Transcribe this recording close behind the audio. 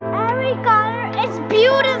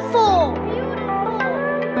beautiful.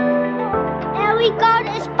 Every God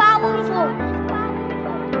is powerful.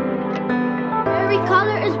 Every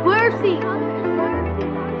color is worthy.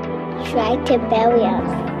 Try to bury us.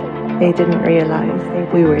 They didn't realize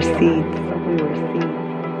we were seeds.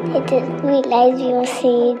 They didn't realize we were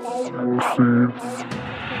seeds.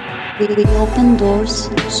 We open doors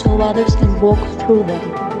so others can walk through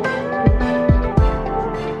them.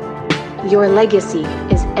 Your legacy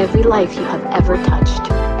is every life you have ever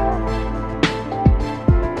touched.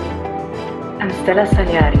 I'm Stella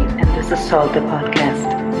Saliari, and this is Salt the Podcast.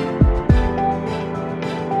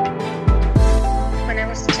 When I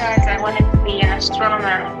was a child, I wanted to be an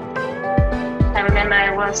astronomer. I remember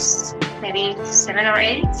I was maybe 7 or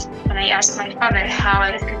 8 when I asked my father how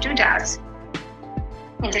I could do that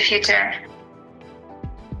in the future.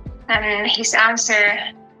 And his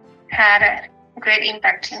answer had a great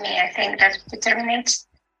impact on me. I think that determined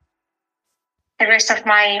the rest of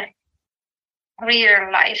my career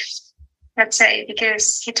life, let's say,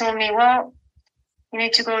 because he told me, well, you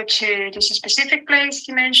need to go to this specific place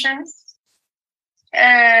he mentioned,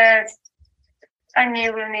 and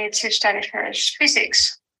you will need to study first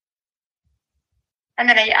physics. And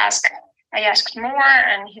then I asked more,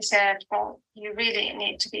 and he said, well, you really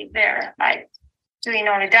need to be there, like doing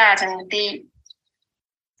only that and be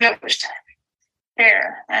closed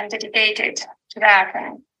there and dedicated to that.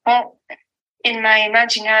 And well, in my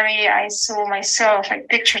imaginary, I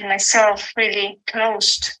pictured myself really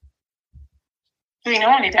closed, doing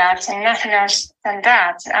only that and nothing else than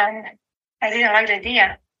that. And I didn't like the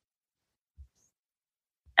idea.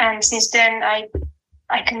 And since then, I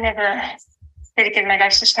can never dedicate my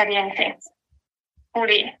life to study anything,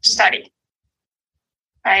 fully study.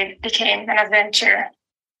 I became an adventurer.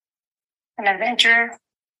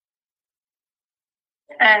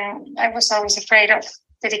 And I was always afraid of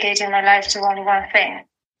dedicating my life to only one thing.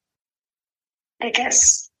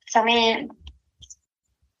 Because for me,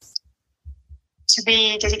 to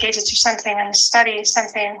be dedicated to something and study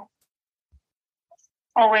something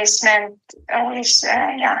always meant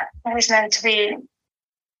to be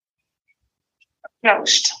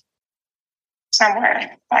closed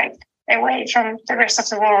somewhere, like away from the rest of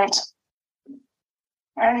the world,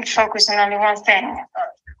 and focus on only one thing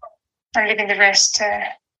and leaving the rest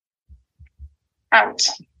out.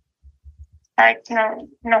 Like no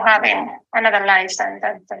having another life than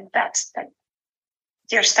that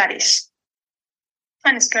your studies.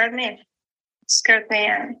 And it scared me.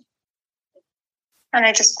 And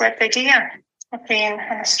I just grabbed the idea of being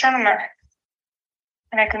an astronomer.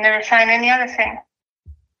 And I could never find any other thing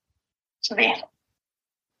to be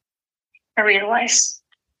career-wise.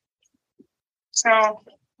 So,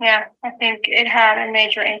 yeah, I think it had a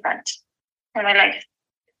major impact on my life.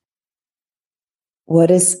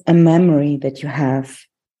 What is a memory that you have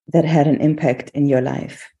that had an impact in your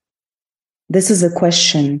life? This is a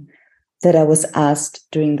question that I was asked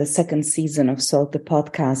during the second season of Salt the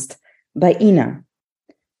Podcast by Ina,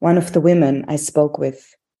 one of the women I spoke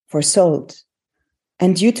with for Salt.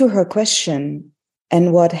 And due to her question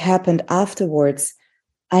and what happened afterwards,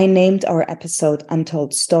 I named our episode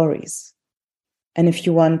Untold Stories. And if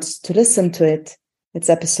you want to listen to it, it's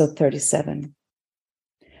episode 37.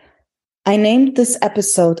 I named this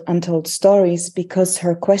episode Untold Stories because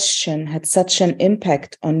her question had such an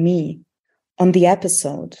impact on me, on the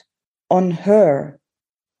episode, on her,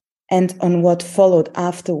 and on what followed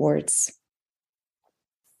afterwards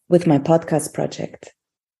with my podcast project.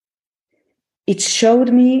 It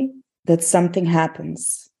showed me that something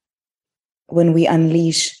happens when we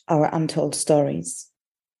unleash our untold stories,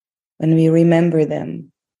 when we remember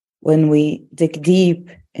them, when we dig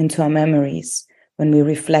deep into our memories, when we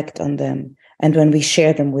reflect on them, and when we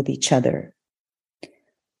share them with each other.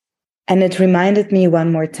 And it reminded me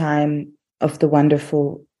one more time of the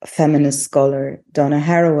wonderful feminist scholar Donna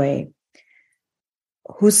Haraway,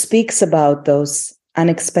 who speaks about those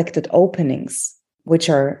unexpected openings, which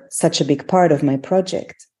are such a big part of my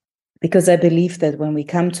project. Because I believe that when we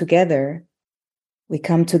come together,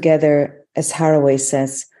 as Haraway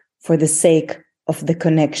says, for the sake of the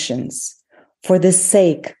connections, for the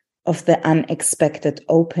sake of the unexpected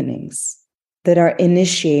openings that are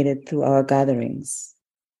initiated through our gatherings,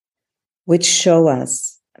 which show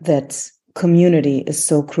us that community is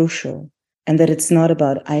so crucial and that it's not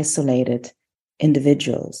about isolated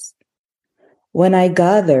individuals. When I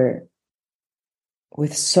gather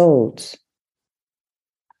with Salt,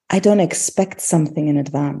 I don't expect something in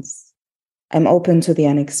advance. I'm open to the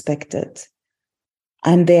unexpected.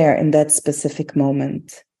 I'm there in that specific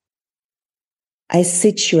moment. I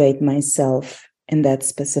situate myself in that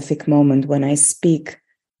specific moment when I speak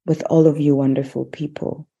with all of you wonderful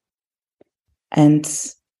people. And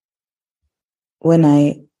when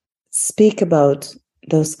I speak about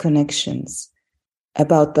those connections,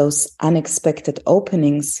 about those unexpected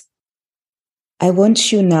openings, I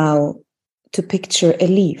want you now to picture a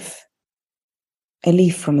leaf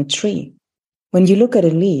from a tree. When you look at a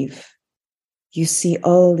leaf, you see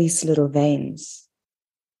all these little veins.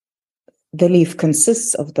 The leaf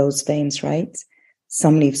consists of those veins, right?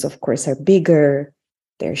 Some leaves, of course, are bigger.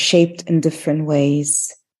 They're shaped in different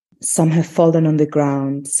ways. Some have fallen on the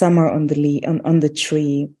ground. Some are on the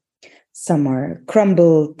tree. Some are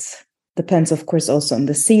crumbled. Depends, of course, also on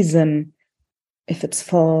the season. If it's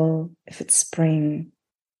fall, if it's spring.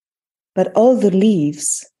 But all the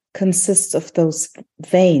leaves consist of those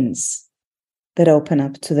veins that open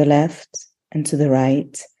up to the left and to the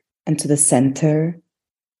right and to the center.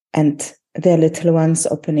 And there are little ones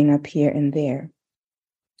opening up here and there.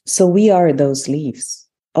 So we are those leaves,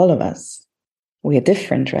 all of us. We are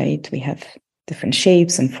different, right? We have different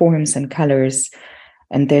shapes and forms and colors,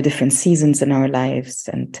 and there are different seasons in our lives.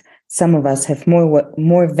 And some of us have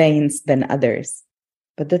more veins than others,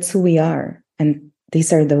 but that's who we are. And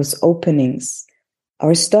these are those openings,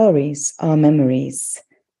 our stories, our memories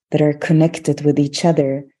that are connected with each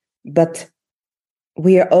other, but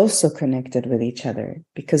we are also connected with each other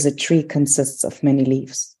because a tree consists of many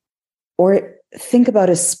leaves. Or think about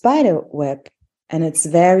a spider web and its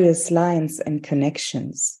various lines and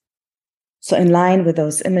connections. So in line with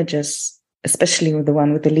those images, especially with the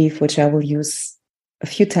one with the leaf, which I will use a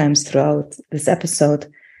few times throughout this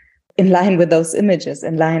episode, in line with those images,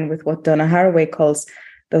 in line with what Donna Haraway calls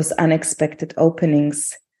those unexpected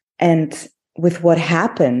openings, and with what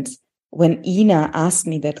happened when Ina asked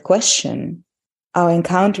me that question, our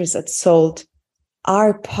encounters at SOLT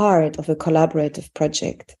are part of a collaborative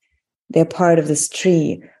project. They're part of this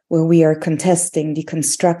tree where we are contesting,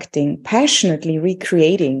 deconstructing, passionately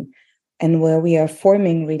recreating, and where we are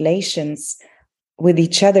forming relations with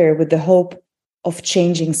each other with the hope of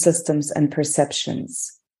changing systems and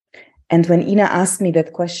perceptions. And when Ina asked me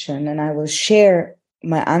that question, and I will share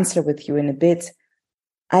my answer with you in a bit,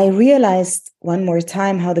 I realized one more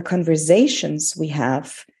time how the conversations we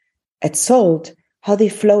have at SOLT, how they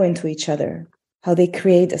flow into each other, how they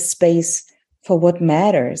create a space for what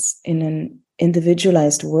matters in an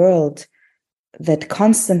individualized world that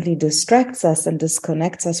constantly distracts us and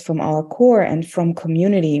disconnects us from our core and from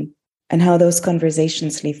community, and how those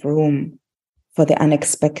conversations leave room for the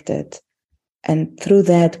unexpected. And through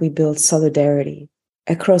that, we build solidarity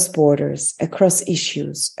across borders, across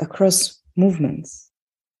issues, across movements.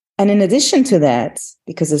 And in addition to that,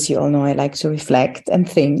 because as you all know, I like to reflect and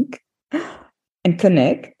think and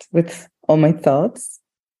connect with all my thoughts,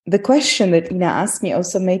 the question that Ina asked me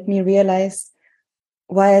also made me realize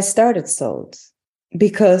why I started SOLT.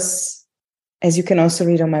 Because, as you can also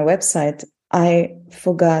read on my website, I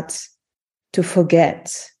forgot to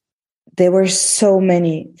forget. There were so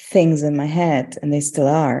many things in my head, and they still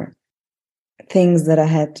are, things that I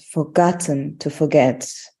had forgotten to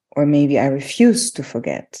forget, or maybe I refused to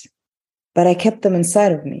forget. But I kept them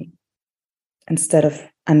inside of me instead of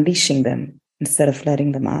unleashing them, instead of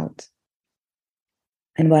letting them out.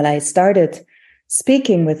 And while I started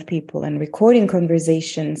speaking with people and recording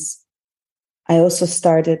conversations, I also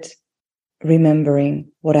started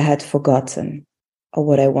remembering what I had forgotten or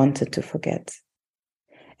what I wanted to forget.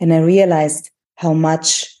 And I realized how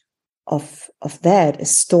much of that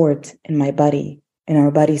is stored in my body, in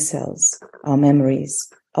our body cells, our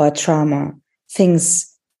memories, our trauma,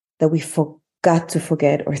 things that we forgot to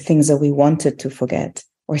forget, or things that we wanted to forget,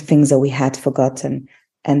 or things that we had forgotten,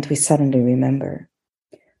 and we suddenly remember.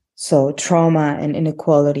 So trauma and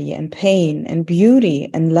inequality and pain and beauty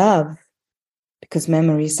and love, because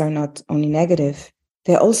memories are not only negative,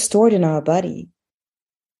 they're all stored in our body.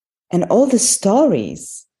 And all the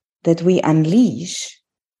stories that we unleash,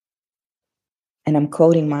 and I'm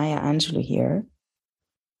quoting Maya Angelou here,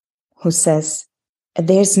 who says,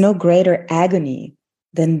 there's no greater agony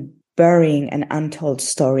than burying an untold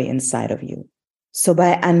story inside of you. So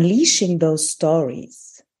by unleashing those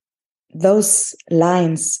stories, those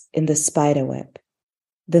lines in the spider web,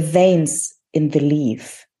 the veins in the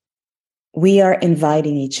leaf, we are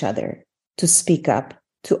inviting each other to speak up,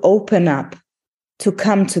 to open up, to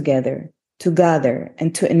come together, to gather,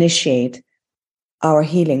 and to initiate our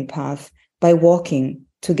healing path by walking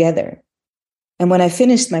together. And when I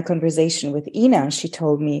finished my conversation with Ina, she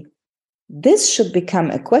told me, this should become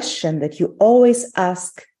a question that you always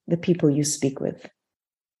ask the people you speak with.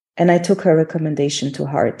 And I took her recommendation to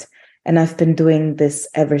heart. And I've been doing this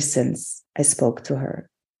ever since I spoke to her.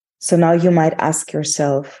 So now you might ask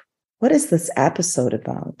yourself, what is this episode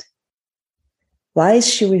about? Why is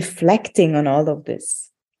she reflecting on all of this?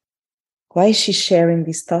 Why is she sharing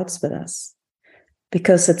these thoughts with us?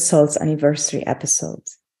 Because it's Sol's anniversary episode.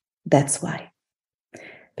 That's why.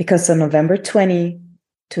 Because on November 20,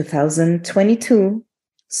 2022,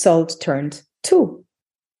 Sol turned 2.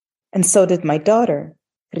 And so did my daughter,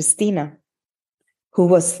 Christina, who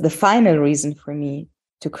was the final reason for me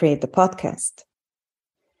to create the podcast.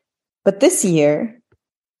 But this year,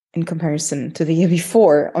 in comparison to the year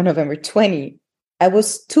before, on November 20, I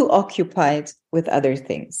was too occupied with other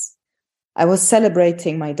things. I was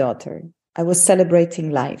celebrating my daughter. I was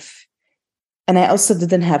celebrating life. And I also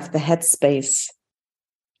didn't have the headspace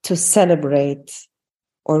to celebrate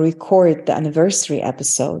or record the anniversary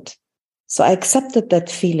episode. So I accepted that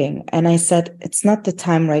feeling and I said, it's not the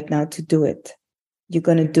time right now to do it. You're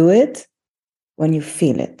going to do it when you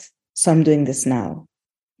feel it. So I'm doing this now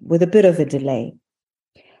with a bit of a delay.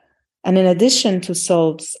 And in addition to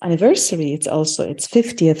Sol's anniversary, it's also its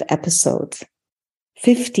 50th episode.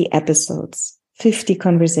 50 episodes, 50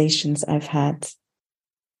 conversations I've had.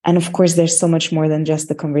 And of course, there's so much more than just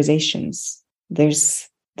the conversations. There's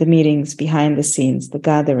the meetings behind the scenes, the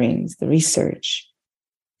gatherings, the research,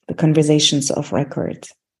 the conversations off record.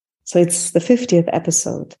 So it's the 50th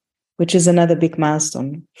episode, which is another big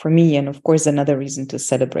milestone for me. And of course, another reason to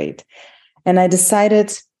celebrate. And I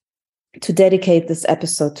decided to dedicate this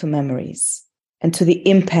episode to memories and to the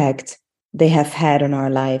impact they have had on our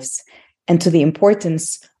lives and to the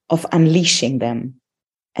importance of unleashing them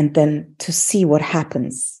and then to see what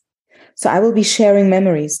happens. So I will be sharing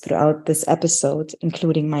memories throughout this episode,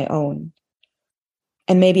 including my own.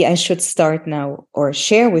 And maybe I should start now or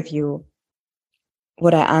share with you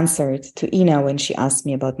what I answered to Ina when she asked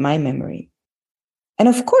me about my memory. And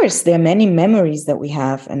of course, there are many memories that we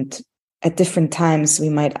have, and at different times we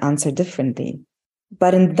might answer differently.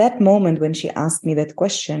 But in that moment when she asked me that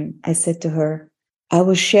question, I said to her, I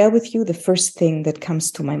will share with you the first thing that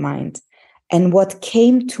comes to my mind. And what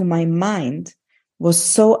came to my mind was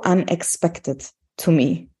so unexpected to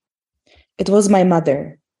me. It was my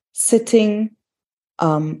mother sitting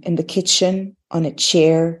in the kitchen on a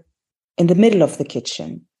chair in the middle of the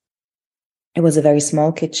kitchen. It was a very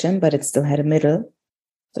small kitchen, but it still had a middle.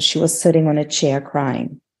 So she was sitting on a chair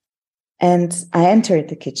crying. And I entered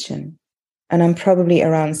the kitchen, and I'm probably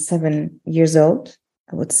around 7 years old.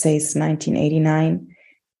 I would say it's 1989.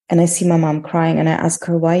 And I see my mom crying, and I ask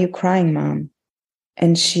her, why are you crying, Mom?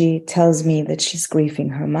 And she tells me that she's grieving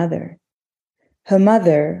her mother. Her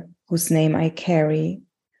mother, whose name I carry,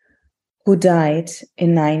 who died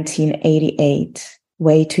in 1988,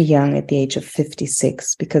 way too young at the age of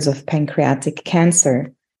 56 because of pancreatic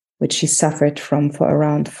cancer, which she suffered from for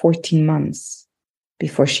around 14 months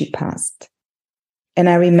before she passed. And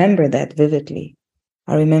I remember that vividly.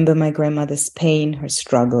 I remember my grandmother's pain, her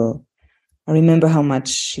struggle. I remember how much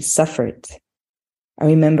she suffered. I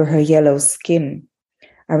remember her yellow skin.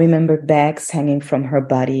 I remember bags hanging from her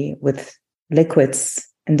body with liquids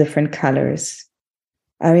in different colors.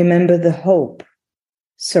 I remember the hope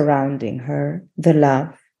surrounding her, the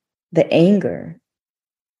love, the anger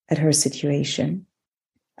at her situation.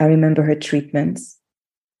 I remember her treatments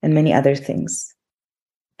and many other things.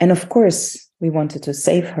 And of course, we wanted to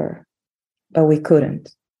save her, but we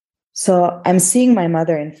couldn't. So I'm seeing my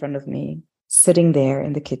mother in front of me, sitting there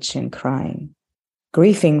in the kitchen crying,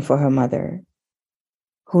 grieving for her mother,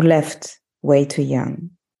 who left way too young,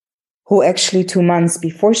 who actually 2 months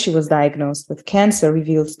before she was diagnosed with cancer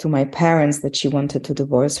revealed to my parents that she wanted to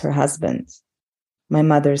divorce her husband, my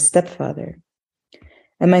mother's stepfather.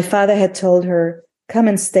 And my father had told her, come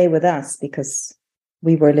and stay with us, because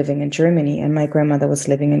we were living in Germany and my grandmother was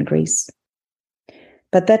living in Greece.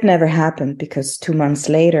 But that never happened because 2 months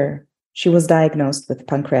later, she was diagnosed with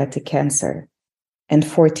pancreatic cancer. And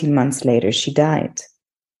 14 months later, she died.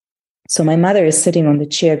 So my mother is sitting on the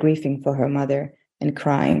chair grieving for her mother and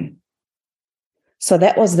crying. So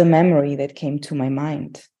that was the memory that came to my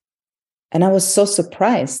mind. And I was so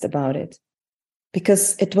surprised about it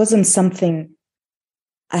because it wasn't something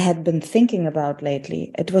I had been thinking about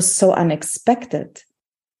lately. It was so unexpected.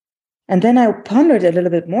 And then I pondered a little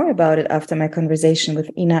bit more about it after my conversation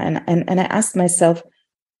with Ina, and I asked myself,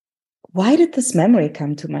 why did this memory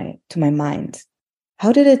come to my mind?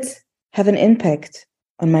 How did it have an impact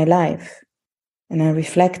on my life? And I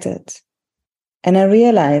reflected, and I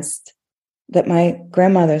realized that my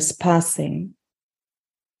grandmother's passing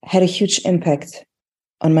had a huge impact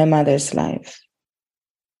on my mother's life,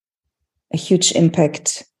 a huge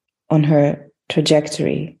impact on her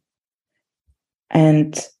trajectory,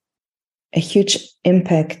 and a huge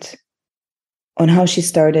impact on how she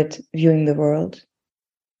started viewing the world,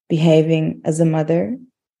 behaving as a mother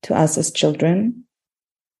to us as children,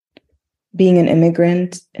 being an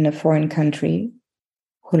immigrant in a foreign country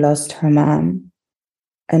who lost her mom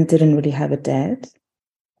and didn't really have a dad,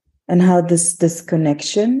 and how this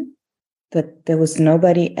disconnection, that there was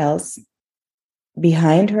nobody else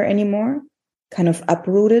behind her anymore, kind of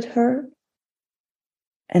uprooted her,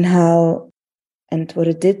 and what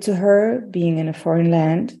it did to her being in a foreign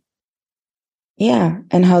land. Yeah,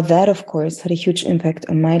 and how that, of course, had a huge impact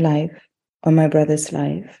on my life, on my brother's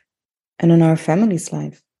life, and on our family's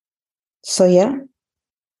life. So yeah,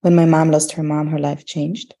 when my mom lost her mom, her life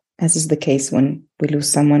changed, as is the case when we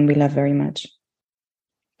lose someone we love very much.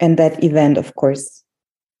 And that event, of course,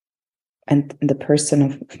 and the person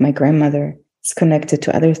of my grandmother is connected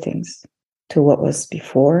to other things, to what was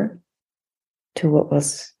before, to what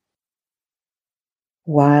was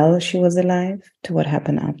while she was alive, to what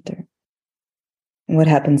happened after, and what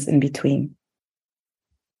happens in between.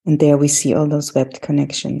 And there we see all those webbed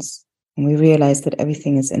connections, and we realize that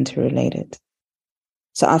everything is interrelated.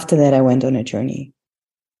 So after that, I went on a journey,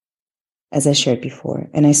 as I shared before,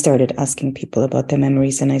 and I started asking people about their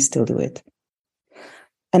memories, and I still do it.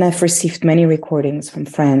 And I've received many recordings from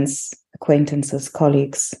friends, acquaintances,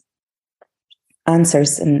 colleagues,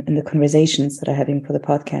 answers in the conversations that I'm having for the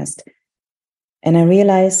podcast. And I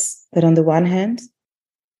realize that on the one hand,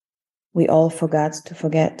 we all forgot to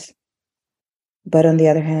forget. But on the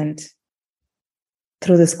other hand,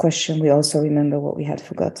 through this question, we also remember what we had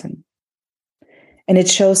forgotten. And it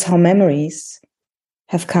shows how memories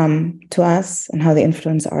have come to us and how they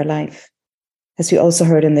influence our life. As we also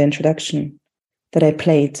heard in the introduction that I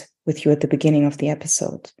played with you at the beginning of the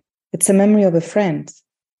episode. It's a memory of a friend.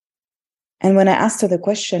 And when I asked her the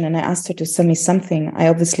question and I asked her to send me something, I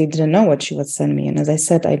obviously didn't know what she would send me. And as I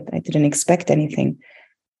said, I didn't expect anything.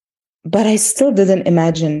 But I still didn't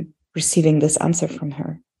imagine receiving this answer from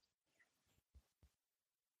her.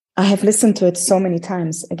 I have listened to it so many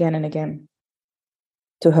times, again and again,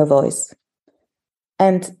 to her voice.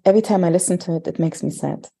 And every time I listen to it, it makes me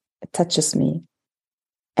sad. It touches me.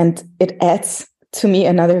 And it adds to me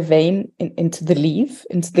another vein into the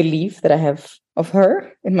leaf that I have of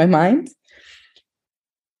her in my mind.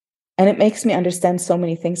 And it makes me understand so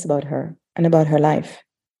many things about her and about her life.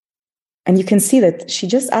 And you can see that she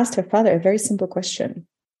just asked her father a very simple question.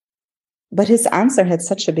 But his answer had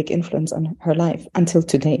such a big influence on her life until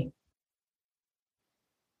today.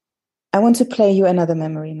 I want to play you another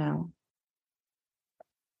memory now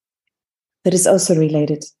that is also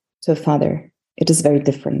related to a father. It is very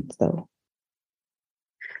different, though.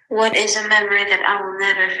 What is a memory that I will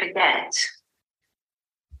never forget?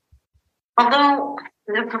 Although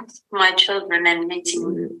the birth of my children and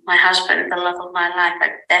meeting my husband, the love of my life,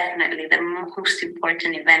 are definitely the most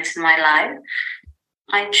important events in my life,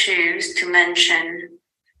 I choose to mention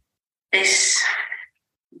this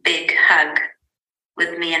big hug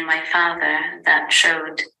with me and my father that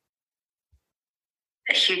showed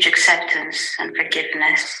a huge acceptance and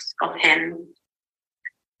forgiveness of him.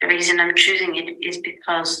 The reason I'm choosing it is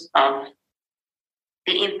because of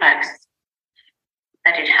the impact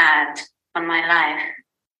that it had on my life.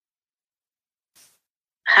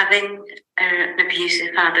 Having an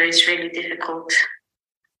abusive father is really difficult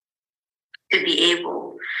to be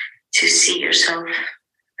able to see yourself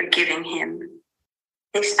forgiving him.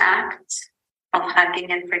 This act of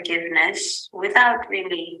hugging and forgiveness without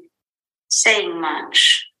really saying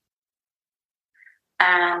much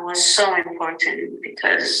was so important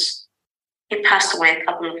because he passed away a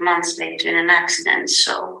couple of months later in an accident.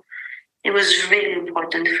 So it was really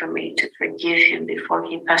important for me to forgive him before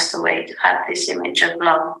he passed away, to have this image of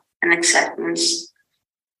love and acceptance.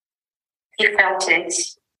 He felt it,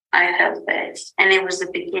 I felt it, and it was the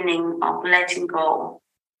beginning of letting go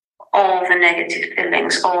all the negative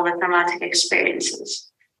feelings, all the traumatic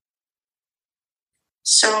experiences.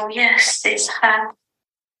 So yes, this act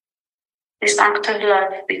of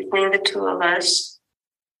love between the two of us,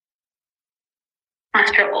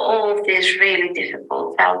 after all of these really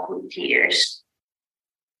difficult childhood years,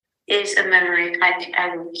 is a memory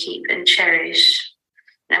I will keep and cherish.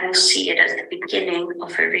 And I will see it as the beginning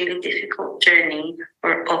of a really difficult journey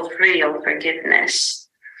of real forgiveness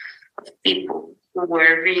of people who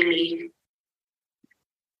were really,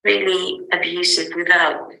 really abusive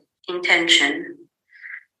without intention.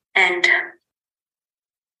 And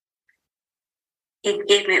it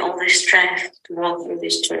gave me all the strength to walk through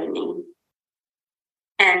this journey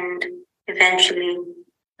and eventually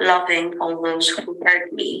loving all those who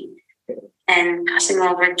hurt me and passing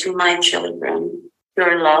over to my children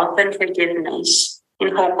your love and forgiveness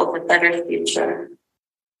in hope of a better future.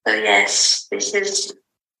 So yes, this is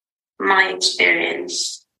my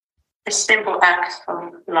experience a simple act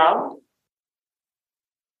of love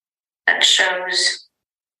that shows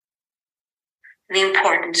the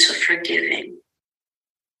importance of forgiving.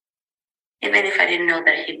 Even if I didn't know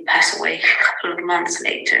that he'd pass away a couple of months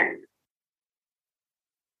later,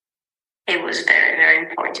 it was very, very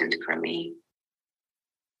important for me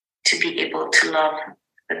to be able to love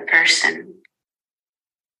the person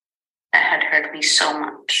that had hurt me so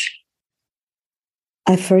much.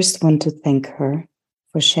 I first want to thank her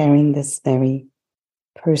for sharing this very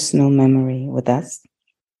personal memory with us.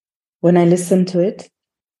 When I listened to it,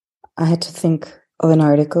 I had to think of an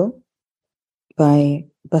article by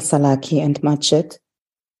Basalaki and Machet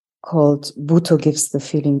called Bhutto Gives the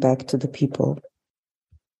Feeling Back to the People.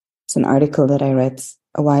 It's an article that I read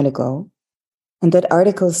a while ago. And that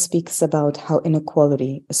article speaks about how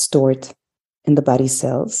inequality is stored in the body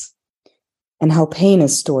cells and how pain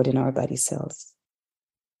is stored in our body cells.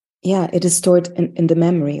 Yeah, it is stored in the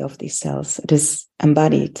memory of these cells. It is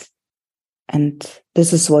embodied. And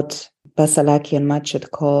this is what Basalaki and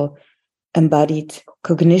Machet call embodied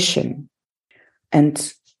cognition.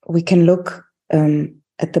 And we can look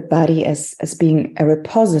at the body as being a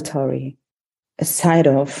repository, a side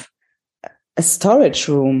of a storage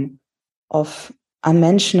room of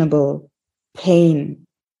unmentionable pain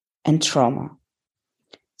and trauma.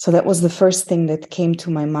 So that was the first thing that came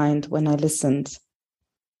to my mind when I listened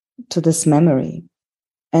to this memory.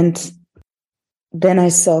 And then I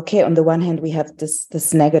saw, okay, on the one hand, we have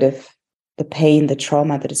this negative, the pain, the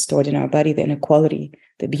trauma that is stored in our body, the inequality,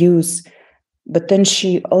 the abuse. But then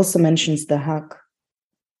she also mentions the hug,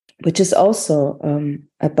 which is also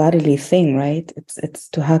a bodily thing, right? It's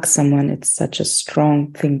to hug someone. It's such a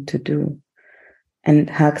strong thing to do. And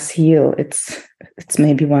hugs heal. It's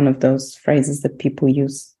maybe one of those phrases that people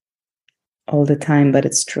use all the time, but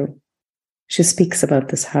it's true. She speaks about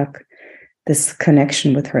this hug, this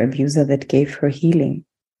connection with her abuser that gave her healing.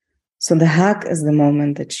 So the hug is the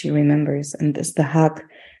moment that she remembers, and it's the hug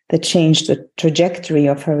that changed the trajectory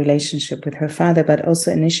of her relationship with her father, but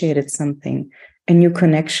also initiated something, a new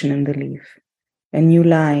connection in the leaf, a new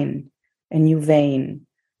line, a new vein,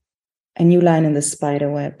 a new line in the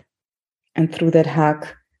spider web. And through that hug,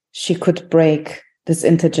 she could break this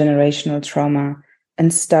intergenerational trauma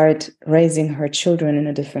and start raising her children in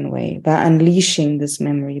a different way, by unleashing this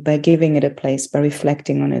memory, by giving it a place, by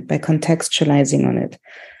reflecting on it, by contextualizing on it.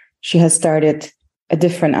 She has started a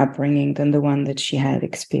different upbringing than the one that she had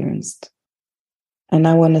experienced. And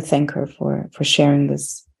I want to thank her for sharing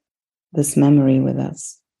this memory with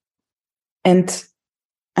us. And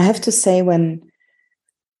I have to say, when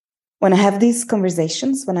I have these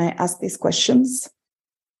conversations, when I ask these questions,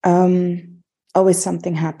 always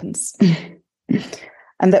something happens.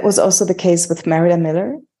 And that was also the case with Merida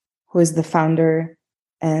Miller, who is the founder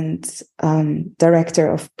and director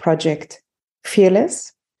of Project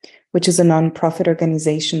Fearless, which is a nonprofit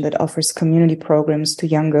organization that offers community programs to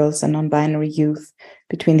young girls and non-binary youth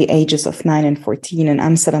between the ages of 9 and 14 in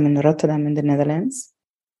Amsterdam and Rotterdam in the Netherlands.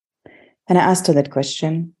 And I asked her that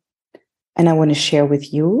question, and I want to share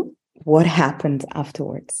with you what happened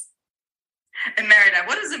afterwards. And Merida,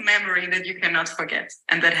 what is a memory that you cannot forget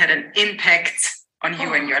and that had an impact on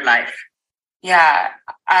you and your life? Yeah,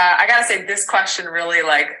 I gotta say, this question really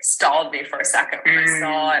stalled me for a second when I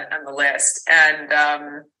saw it on the list.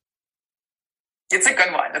 And it's a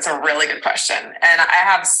good one. It's a really good question. And I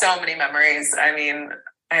have so many memories. I mean,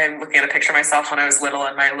 I'm looking at a picture of myself when I was little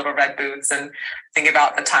in my little red boots and thinking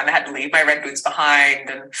about the time I had to leave my red boots behind.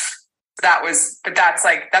 And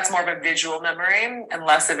that's more of a visual memory and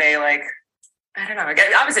less of a I don't know.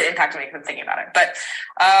 Obviously, it impacted me from thinking about it. But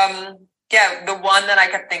yeah, the one that I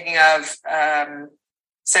kept thinking of.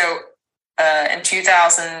 In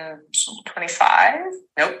 2025,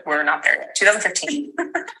 nope, we're not there yet. 2015.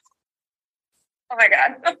 Oh my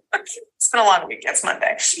God, it's been a long week. It's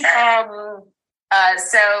Monday.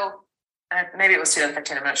 Maybe it was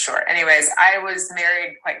 2015. I'm not sure. Anyways, I was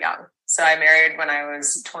married quite young. So I married when I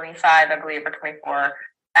was 25, I believe, or 24.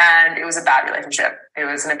 And it was a bad relationship. It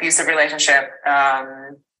was an abusive relationship,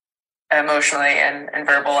 emotionally and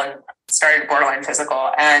verbal, and started borderline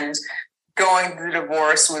physical. And going through the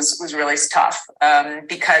divorce was really tough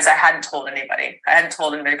because I hadn't told anybody. I hadn't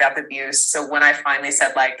told anybody about the abuse. So when I finally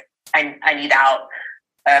said, I need out,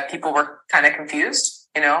 people were kind of confused,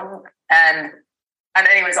 And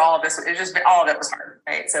anyways, all of it was hard,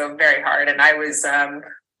 right? So very hard. And I was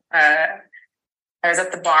at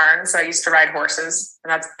the barn. So I used to ride horses,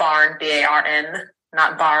 and that's barn, B-A-R-N,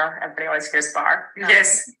 not bar. Everybody always hears bar.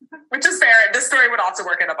 Yes, which is fair. This story would also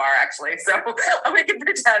work in a bar, actually. So we can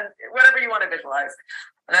pretend whatever you want to visualize.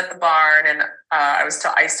 And at the barn, and I used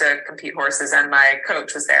to compete horses, and my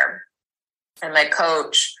coach was there. And my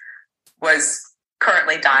coach was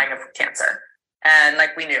currently dying of cancer. And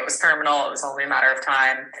like we knew it was terminal, it was only a matter of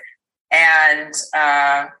time. And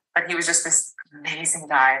but he was just this amazing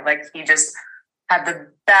guy. Like he just had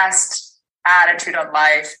the best attitude on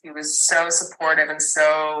life. He was so supportive and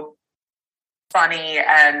so funny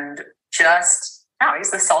and just,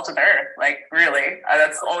 he's the salt of the earth. Like really,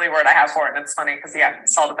 that's the only word I have for it. And it's funny because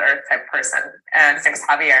salt of the earth type person. And his name was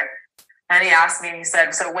Javier. And he asked me and he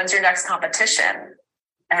said, so when's your next competition?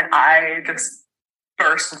 And I just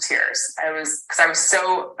burst into tears. Because I was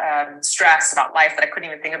so stressed about life that I couldn't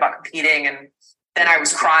even think about competing. And then I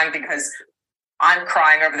was crying because I'm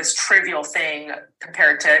crying over this trivial thing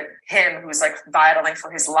compared to him who's like battling for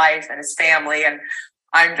his life and his family. And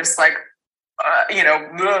I'm just like,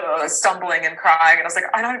 stumbling and crying. And I was like,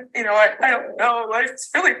 I don't know. Life's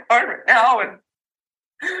really hard right now.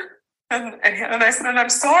 And I said, and I'm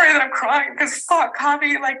sorry that I'm crying because fuck,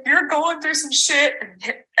 Javi, like you're going through some shit.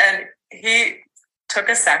 And he took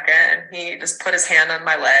a second and he just put his hand on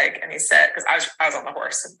my leg and he said, because I was on the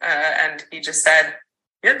horse, and he just said,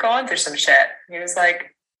 you're going through some shit. He was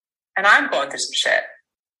like, and I'm going through some shit.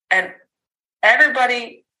 And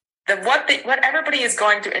everybody, what everybody is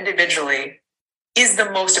going through individually is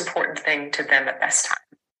the most important thing to them at this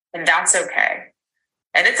time. And that's okay.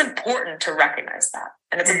 And it's important to recognize that.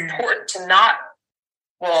 And it's important to not,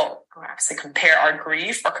 obviously compare our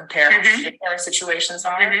grief or compare how shitty our situations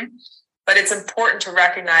are. But it's important to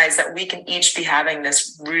recognize that we can each be having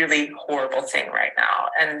this really horrible thing right now.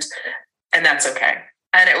 And that's okay.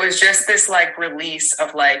 And it was just this like release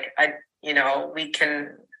of like, we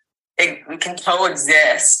can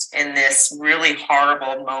coexist in this really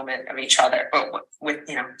horrible moment of each other, but with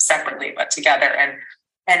separately, but together,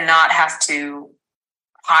 and not have to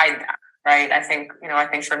hide that. Right. I think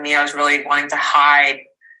for me, I was really wanting to hide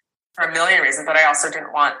for a million reasons, but I also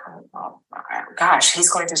didn't want, gosh, he's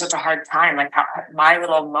going through such a hard time. Like my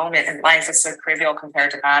little moment in life is so trivial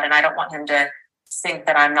compared to that. And I don't want him to think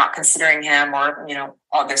that I'm not considering him or,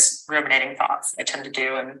 all this ruminating thoughts I tend to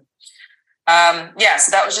do. And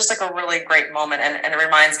so that was just like a really great moment. And it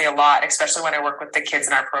reminds me a lot, especially when I work with the kids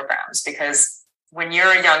in our programs, because when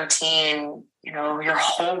you're a young teen, your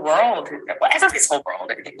whole world, everybody's whole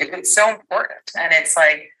world, it's so important. And it's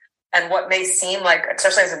like, and what may seem like,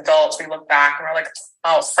 especially as adults, we look back and we're like,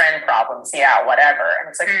 oh, friend problems. Yeah, whatever. And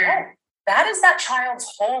it's like, no, that is that child's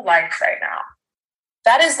whole life right now.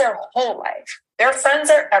 That is their whole life. Their friends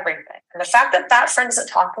are everything. And the fact that that friend isn't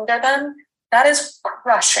talking to them, that is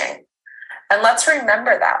crushing. And let's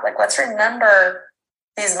remember that. Like, let's remember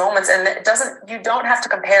these moments. And you don't have to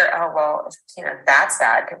compare, that's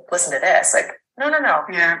bad. Listen to this. Like, no.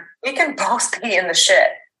 Yeah. We can both be in the shit.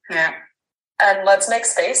 Yeah. And let's make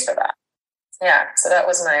space for that. Yeah. So that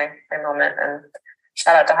was my moment. And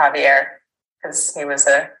shout out to Javier, because he was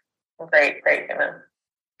a great, great human.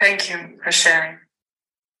 Thank you for sharing.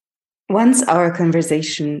 Once our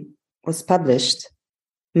conversation was published,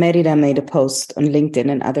 Merida made a post on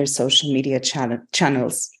LinkedIn and other social media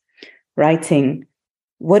channels, writing,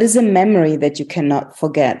 "What is a memory that you cannot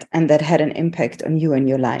forget and that had an impact on you and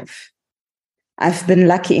your life?" I've been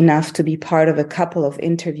lucky enough to be part of a couple of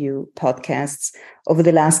interview podcasts over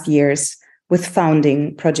the last years with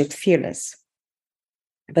founding Project Fearless.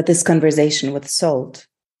 But this conversation with Salt,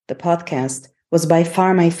 the podcast, was by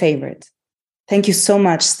far my favorite. Thank you so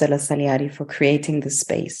much, Stella Saliari, for creating this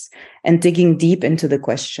space and digging deep into the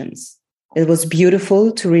questions. It was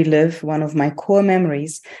beautiful to relive one of my core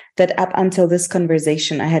memories that up until this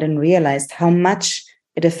conversation, I hadn't realized how much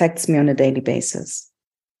it affects me on a daily basis.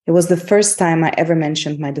 It was the first time I ever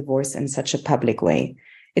mentioned my divorce in such a public way.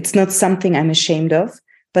 It's not something I'm ashamed of,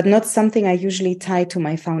 but not something I usually tie to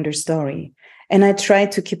my founder story. And I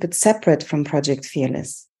tried to keep it separate from Project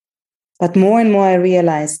Fearless. But more and more I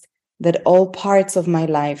realized that all parts of my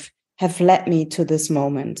life have led me to this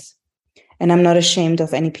moment. And I'm not ashamed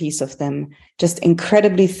of any piece of them, just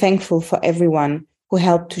incredibly thankful for everyone who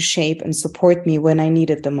helped to shape and support me when I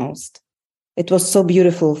needed the most. It was so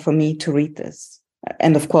beautiful for me to read this.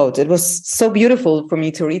 End of quote. It was so beautiful for me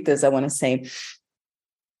to read this, I want to say.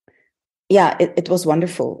 Yeah, it was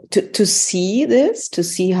wonderful to see this, to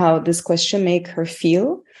see how this question made her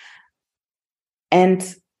feel.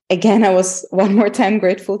 And again, I was one more time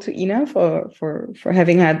grateful to Ina for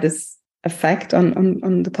having had this effect on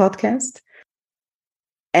the podcast.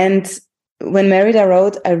 And when Merida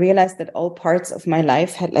wrote, I realized that all parts of my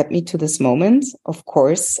life had led me to this moment. Of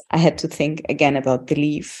course, I had to think again about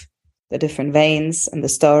belief, the different veins and the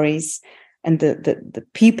stories and the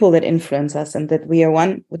people that influence us, and that we are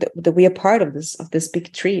that we are part of this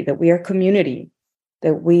big tree, that we are community,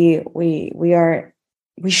 that we are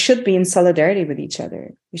we should be in solidarity with each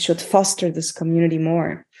other. We should foster this community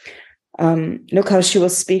more. Look how she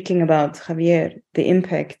was speaking about Javier, the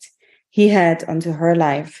impact he had onto her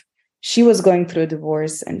life. She was going through a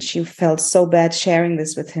divorce and she felt so bad sharing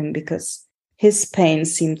this with him because his pain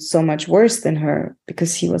seemed so much worse than her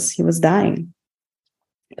because he was dying.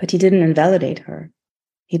 But he didn't invalidate her.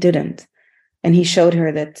 He didn't. And he showed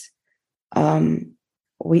her that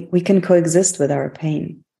we can coexist with our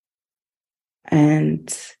pain.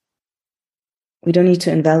 And we don't need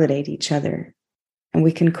to invalidate each other. And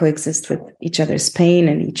we can coexist with each other's pain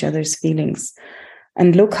and each other's feelings.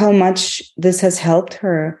 And look how much this has helped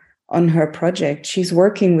her on her project. She's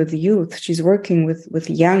working with youth. She's working with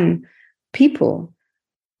young people.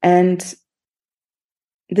 And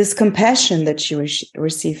this compassion that she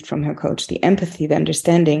received from her coach, the empathy, the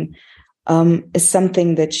understanding, is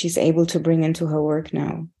something that she's able to bring into her work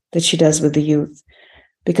now, that she does with the youth.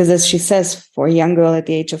 Because as she says, for a young girl at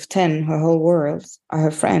the age of 10, her whole world are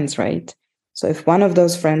her friends, right? So if one of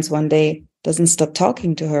those friends one day doesn't stop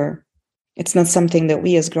talking to her, it's not something that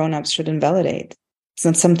we as grown-ups should invalidate. It's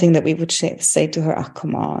not something that we would say to her, oh,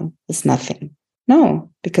 come on, it's nothing.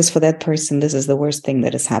 No, because for that person, this is the worst thing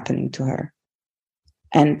that is happening to her.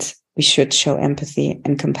 And we should show empathy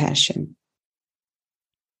and compassion.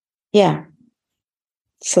 Yeah.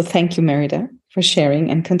 So thank you, Merida, for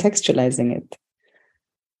sharing and contextualizing it.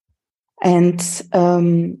 And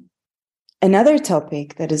another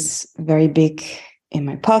topic that is very big in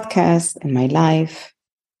my podcast and my life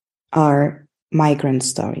are migrant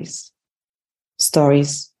stories,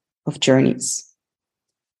 stories of journeys,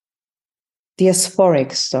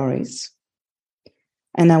 diasporic stories.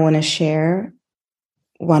 And I want to share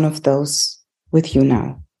one of those with you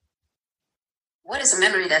now. What is a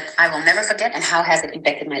memory that I will never forget, and how has it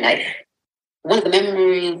impacted my life? One of the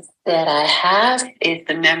memories that I have is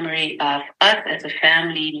the memory of us as a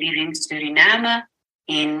family leaving Suriname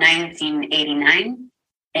in 1989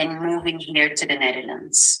 and moving here to the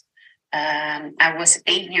Netherlands. I was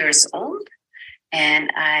 8 years old,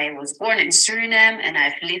 and I was born in Suriname, and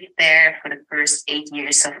I've lived there for the first 8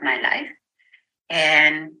 years of my life.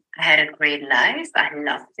 And I had a great life. I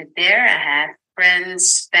loved it there. I had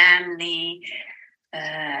friends, family,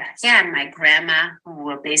 my grandma, who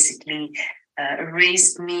were basically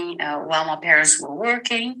raised me while my parents were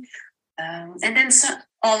working. And then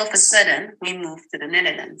all of a sudden, we moved to the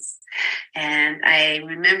Netherlands. And I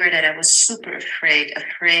remember that I was super afraid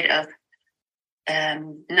of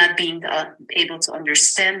not being able to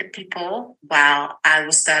understand people while I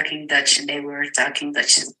was talking Dutch and they were talking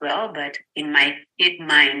Dutch as well. But in my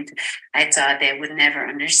mind, I thought they would never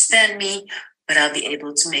understand me, but I'll be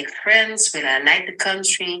able to make friends. Will I like the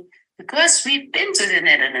country? Because we've been to the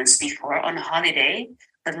Netherlands before on holiday,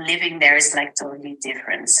 but living there is like totally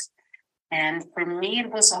different. And for me,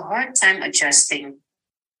 it was a hard time adjusting.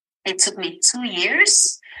 It took me 2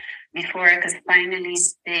 years before I could finally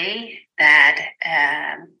say that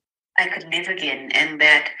I could live again and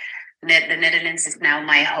that the Netherlands is now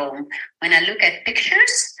my home. When I look at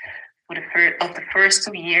pictures of the first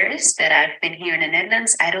 2 years that I've been here in the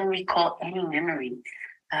Netherlands, I don't recall any memory.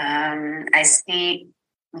 I see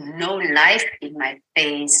no life in my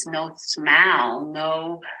face, no smile,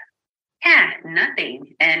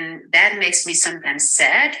 nothing. And that makes me sometimes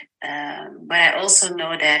sad. But I also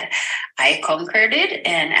know that I conquered it.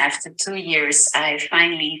 And after 2 years, I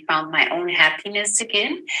finally found my own happiness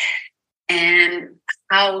again. And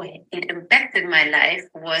how it impacted my life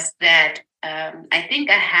was that I think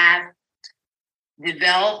I have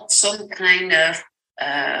developed some kind of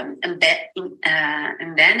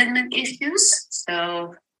abandonment issues.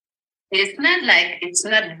 So it's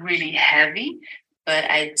not really heavy, but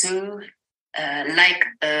I do like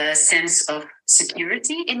a sense of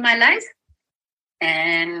security in my life.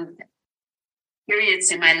 And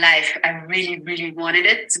periods in my life, I really, really wanted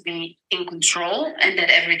it to be in control and that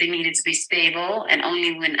everything needed to be stable. And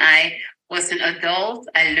only when I was an adult,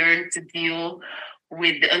 I learned to deal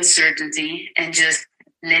with the uncertainty and just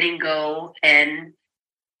letting go and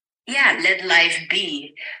let life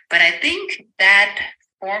be. But I think that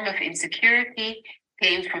form of insecurity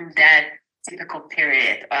came from that typical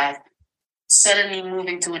period of suddenly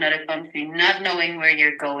moving to another country, not knowing where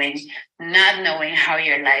you're going, not knowing how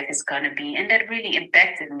your life is going to be. And that really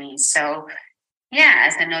impacted me. So,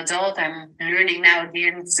 as an adult, I'm learning now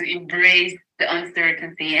again to embrace the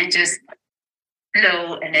uncertainty and just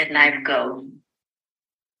flow and let life go.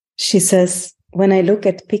 She says, when I look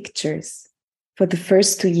at pictures, for the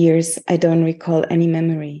first 2 years, I don't recall any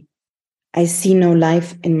memory. I see no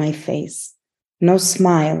life in my face, no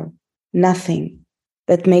smile, nothing.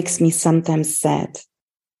 That makes me sometimes sad.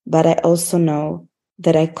 But I also know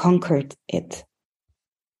that I conquered it.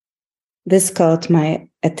 This caught my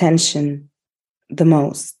attention the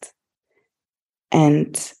most.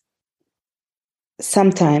 And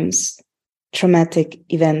sometimes traumatic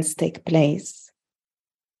events take place,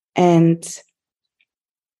 and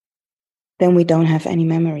then we don't have any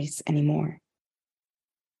memories anymore.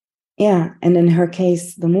 Yeah, and in her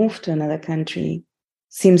case, the move to another country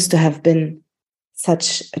seems to have been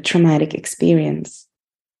such a traumatic experience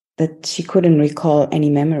that she couldn't recall any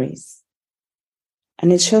memories.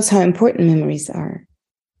 And it shows how important memories are,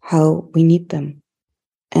 how we need them.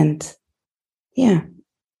 And yeah,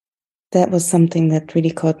 that was something that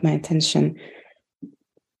really caught my attention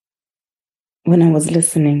when I was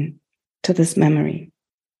listening to this memory.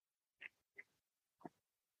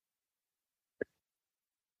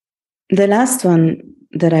 The last one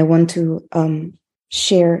that I want to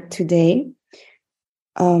share today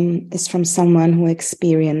is from someone who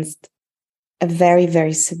experienced a very,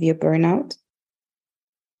 very severe burnout.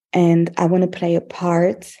 And I want to play a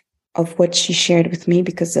part of what she shared with me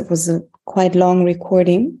because it was a quite long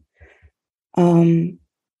recording.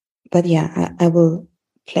 But yeah, I will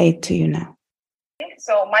play it to you now.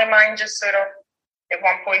 So my mind just sort of at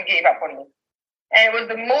one point gave up on me. And it was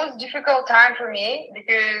the most difficult time for me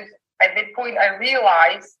because at that point I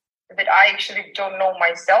realized that I actually don't know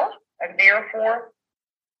myself, and therefore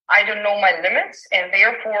I don't know my limits, and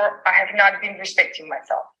therefore I have not been respecting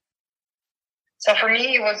myself. So for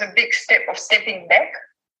me, it was a big step of stepping back,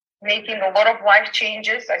 making a lot of life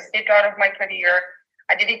changes. I stepped out of my career.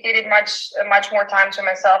 I dedicated much more time to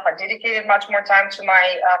myself. I dedicated much more time to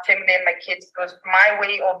my family and my kids. It was my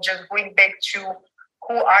way of just going back to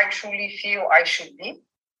who I truly feel I should be.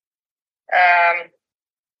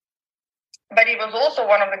 But it was also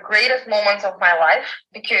one of the greatest moments of my life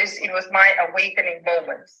because it was my awakening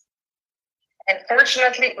moment. And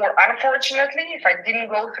fortunately or unfortunately, if I didn't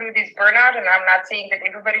go through this burnout, and I'm not saying that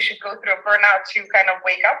everybody should go through a burnout to kind of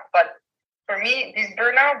wake up, but for me, this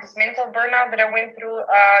burnout, this mental burnout that I went through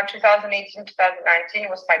 2018, 2019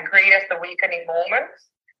 was my greatest awakening moment,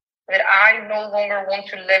 that I no longer want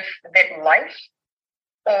to live that life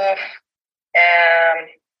of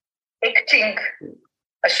acting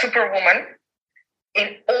a superwoman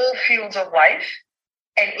in all fields of life,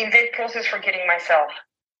 and in that process forgetting myself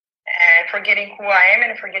and forgetting who I am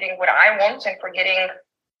and forgetting what I want and forgetting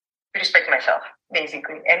to respect myself,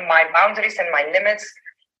 basically, and my boundaries and my limits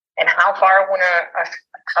and how far I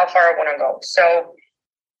wanna go. So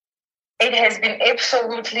it has been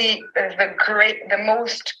absolutely the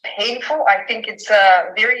most painful. I think it's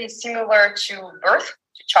very similar to birth,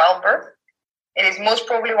 to childbirth. It is most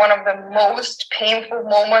probably one of the most painful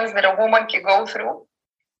moments that a woman can go through.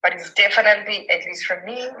 But it's definitely, at least for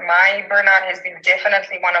me, my burnout has been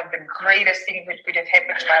definitely one of the greatest things that could have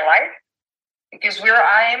happened in my life. Because where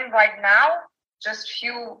I am right now, just a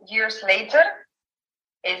few years later,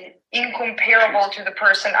 is incomparable to the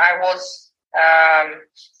person I was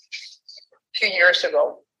 2 years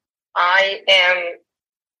ago. I am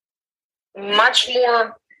much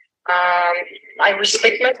more, I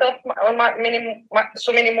respect myself on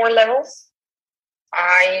so many more levels.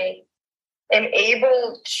 I am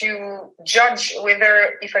able to judge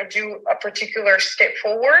whether if I do a particular step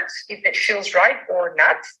forward, if it feels right or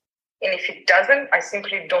not. And if it doesn't, I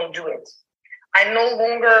simply don't do it. I no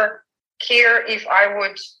longer care if I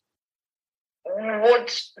would,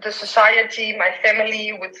 what the society, my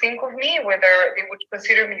family would think of me, whether they would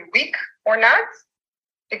consider me weak or not,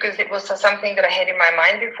 because it was something that I had in my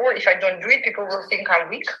mind before. If I don't do it, people will think I'm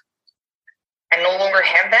weak. I no longer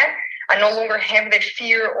have that. I no longer have that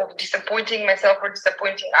fear of disappointing myself or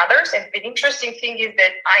disappointing others. And the interesting thing is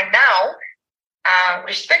that I now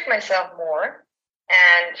respect myself more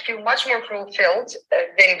and feel much more fulfilled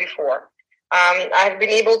than before. I've been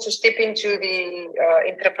able to step into the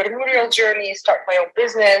entrepreneurial journey, start my own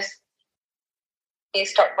business,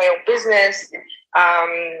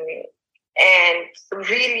 and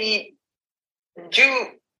really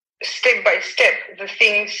do step by step the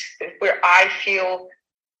things where I feel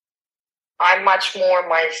I'm much more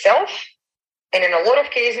myself. And in a lot of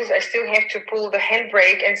cases, I still have to pull the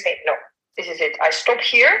handbrake and say, no, this is it. I stop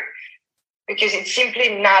here because it's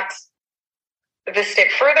simply not, the step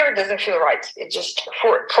further doesn't feel right. It just,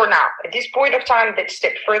 for now, at this point of time, that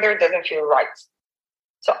step further doesn't feel right.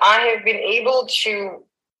 So I have been able to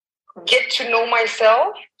get to know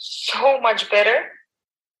myself so much better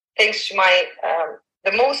thanks to my,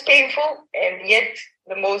 the most painful and yet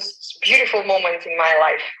the most beautiful moment in my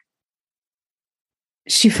life.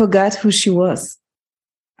 She forgot who she was.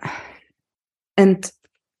 And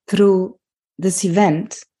through this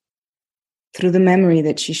event, through the memory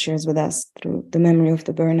that she shares with us, through the memory of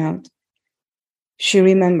the burnout, she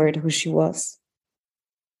remembered who she was.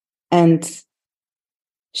 And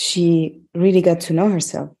she really got to know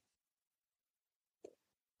herself.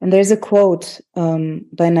 And there's a quote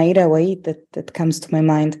by Naira Waid that comes to my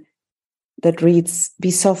mind that reads, "Be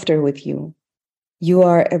softer with you. You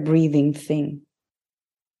are a breathing thing,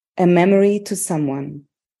 a memory to someone,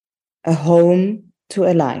 a home to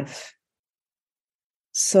a life."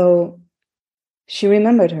 So she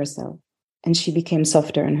remembered herself and she became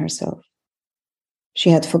softer in herself. She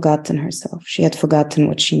had forgotten herself. She had forgotten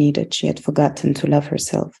what she needed. She had forgotten to love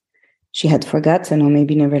herself. She had forgotten, or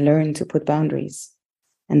maybe never learned, to put boundaries.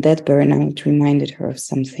 And that burnout reminded her of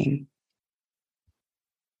something.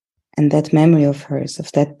 And that memory of hers, of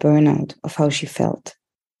that burnout, of how she felt.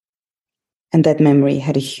 And that memory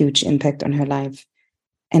had a huge impact on her life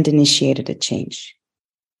and initiated a change.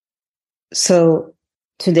 So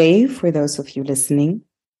today, for those of you listening,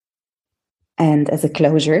 and as a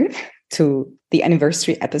closure to the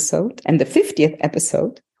anniversary episode and the 50th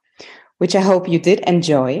episode, which I hope you did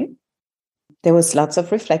enjoy, there was lots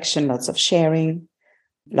of reflection, lots of sharing,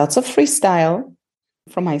 lots of freestyle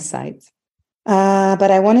from my side.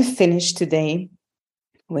 But I want to finish today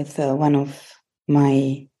with one of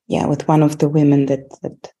the women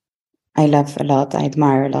that I love a lot, I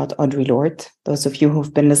admire a lot, Audre Lorde. Those of you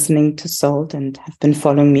who've been listening to Salt and have been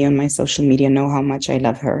following me on my social media know how much I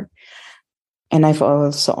love her. And I've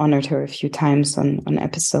also honored her a few times on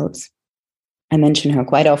episodes. I mention her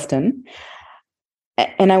quite often.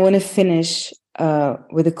 And I want to finish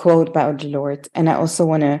with a quote by Audre Lorde. And I also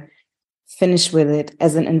want to finish with it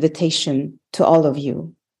as an invitation to all of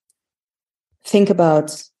you. Think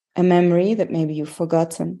about a memory that maybe you've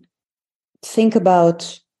forgotten. Think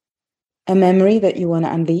about a memory that you want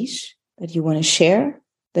to unleash, that you want to share,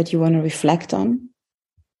 that you want to reflect on.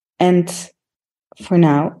 And for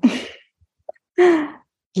now,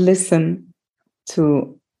 listen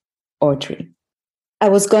to Audre. I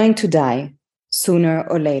was going to die sooner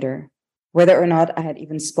or later, whether or not I had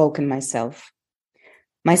even spoken myself.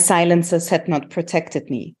 My silences had not protected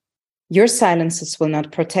me. Your silences will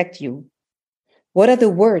not protect you. What are the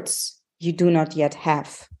words you do not yet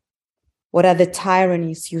have? What are the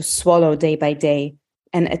tyrannies you swallow day by day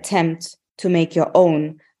and attempt to make your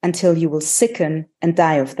own until you will sicken and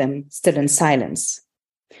die of them still in silence?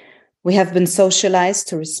 We have been socialized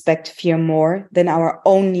to respect fear more than our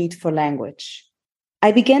own need for language.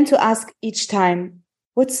 I began to ask each time,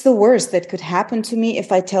 what's the worst that could happen to me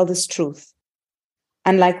if I tell this truth?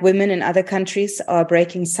 Unlike women in other countries, our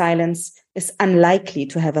breaking silence is unlikely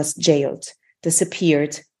to have us jailed,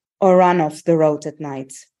 disappeared, or run off the road at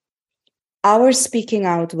night. Our speaking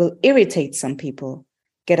out will irritate some people,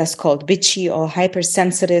 get us called bitchy or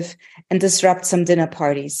hypersensitive, and disrupt some dinner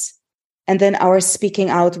parties. And then our speaking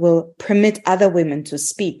out will permit other women to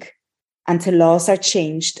speak until laws are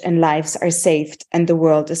changed and lives are saved and the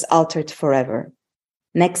world is altered forever.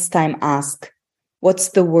 Next time ask, what's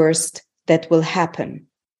the worst that will happen?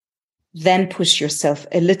 Then push yourself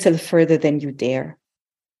a little further than you dare.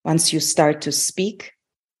 Once you start to speak,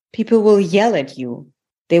 people will yell at you.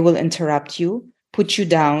 They will interrupt you, put you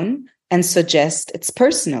down, and suggest it's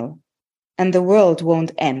personal, and the world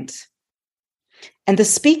won't end. And the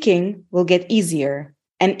speaking will get easier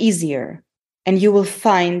and easier, and you will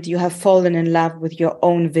find you have fallen in love with your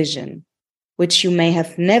own vision, which you may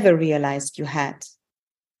have never realized you had.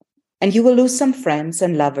 And you will lose some friends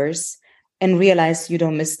and lovers and realize you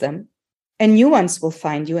don't miss them, and new ones will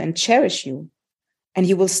find you and cherish you, and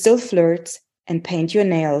you will still flirt and paint your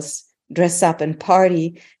nails, dress up and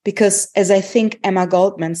party, because as I think Emma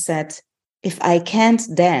Goldman said, if I can't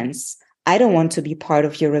dance, I don't want to be part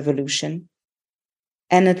of your revolution.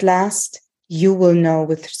 And at last, you will know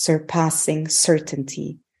with surpassing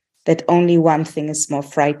certainty that only one thing is more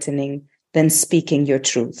frightening than speaking your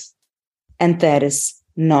truth, and that is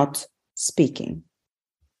not speaking.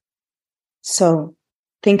 So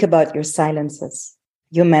think about your silences,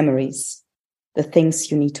 your memories, the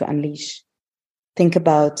things you need to unleash. Think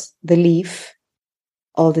about the leaf,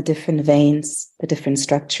 all the different veins, the different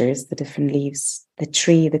structures, the different leaves, the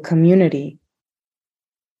tree, the community,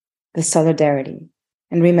 the solidarity.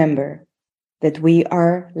 And remember that we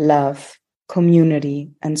are love,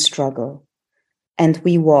 community, and struggle. And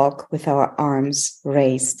we walk with our arms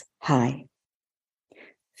raised high.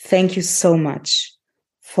 Thank you so much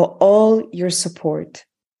for all your support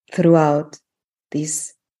throughout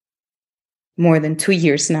these more than 2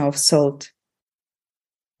 years now of Salt.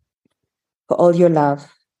 For all your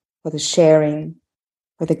love, for the sharing,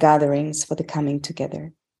 for the gatherings, for the coming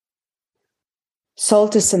together.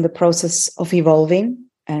 Salt is in the process of evolving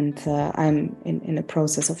and I'm in a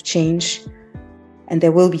process of change. And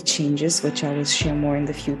there will be changes, which I will share more in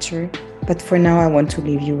the future. But for now, I want to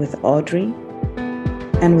leave you with Audrey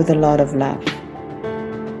and with a lot of love.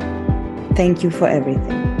 Thank you for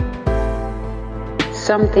everything.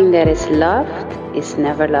 Something that is loved is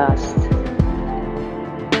never lost.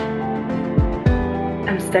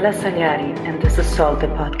 I'm Stella Sagliari, and this is Salt the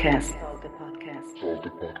Podcast. Salt the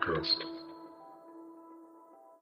Podcast.